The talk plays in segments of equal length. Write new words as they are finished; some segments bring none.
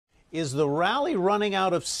Is the rally running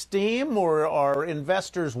out of steam, or are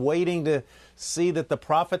investors waiting to see that the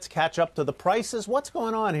profits catch up to the prices? What's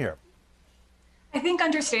going on here? I think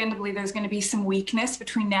understandably there's going to be some weakness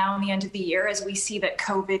between now and the end of the year as we see that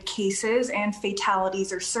COVID cases and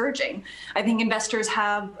fatalities are surging. I think investors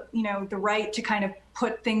have, the right to kind of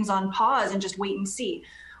put things on pause and just wait and see.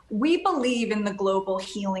 We believe in the global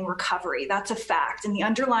healing recovery. That's a fact. And the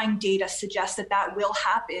underlying data suggests that that will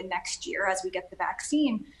happen next year as we get the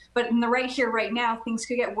vaccine. But in the right here, right now, things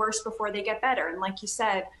could get worse before they get better. And like you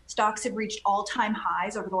said, stocks have reached all-time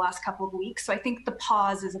highs over the last couple of weeks. So I think the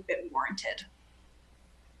pause is a bit warranted.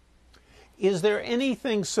 Is there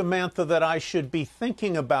anything, Samantha, that I should be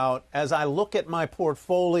thinking about as I look at my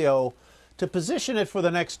portfolio to position it for the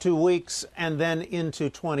next 2 weeks and then into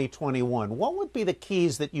 2021? What would be the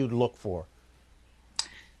keys that you'd look for? So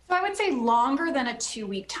I would say longer than a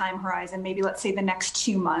 2-week time horizon, maybe let's say the next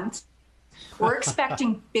 2 months. We're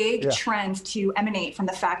expecting big trends to emanate from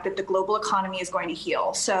the fact that the global economy is going to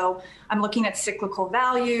heal. So I'm looking at cyclical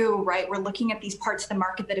value, right? We're looking at these parts of the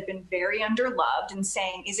market that have been very underloved and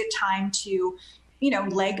saying, is it time to,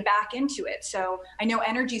 leg back into it? So I know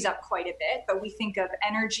energy's up quite a bit, but we think of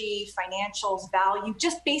energy, financials, value,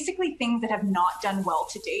 just basically things that have not done well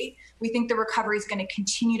to date. We think the recovery is going to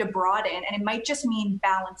continue to broaden, and it might just mean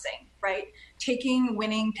balancing, right? Taking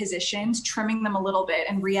winning positions, trimming them a little bit,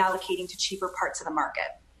 and reallocating to cheaper parts of the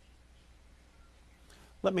market.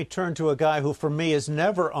 Let me turn to a guy who, for me, is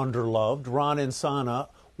never underloved, Ron Insana.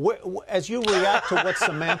 As you react to what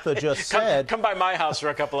Samantha just said... Come by my house for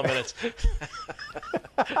a couple of minutes.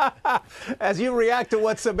 As you react to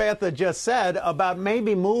what Samantha just said about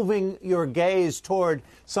maybe moving your gaze toward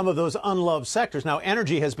some of those unloved sectors. Now,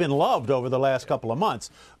 energy has been loved over the last couple of months,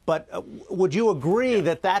 but would you agree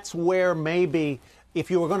that that's where maybe, if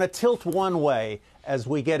you were going to tilt one way as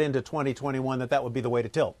we get into 2021, that would be the way to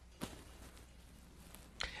tilt?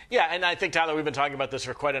 Yeah, and I think, Tyler, we've been talking about this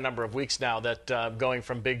for quite a number of weeks now, that going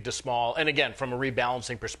from big to small, and again, from a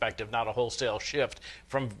rebalancing perspective, not a wholesale shift,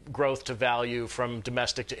 from growth to value, from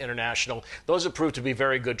domestic to international, those have proved to be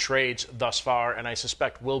very good trades thus far, and I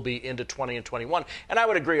suspect will be into 20 and 21. And I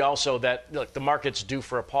would agree also that, look, the market's due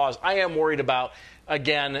for a pause. I am worried about,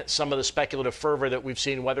 again, some of the speculative fervor that we've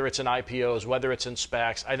seen, whether it's in IPOs, whether it's in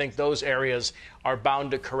SPACs. I think those areas are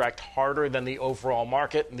bound to correct harder than the overall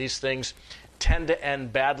market, and these things tend to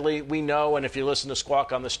end badly. We know, and if you listen to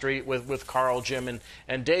Squawk on the Street with Carl, Jim,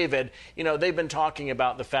 and David, they've been talking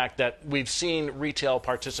about the fact that we've seen retail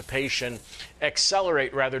participation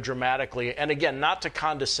accelerate rather dramatically. And again, not to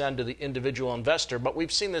condescend to the individual investor, but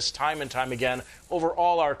we've seen this time and time again over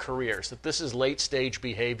all our careers, that this is late stage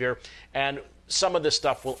behavior, and some of this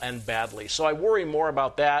stuff will end badly. So I worry more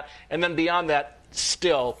about that. And then beyond that,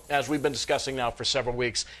 still, as we've been discussing now for several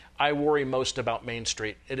weeks, I worry most about Main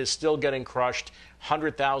Street. It is still getting crushed.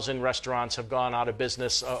 100,000 restaurants have gone out of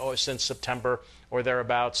business since September or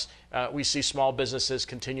thereabouts. We see small businesses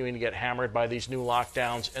continuing to get hammered by these new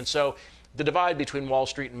lockdowns. And so the divide between Wall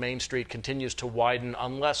Street and Main Street continues to widen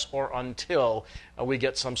unless or until we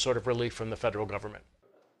get some sort of relief from the federal government.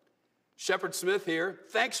 Shepard Smith here.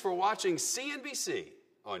 Thanks for watching CNBC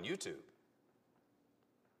on YouTube.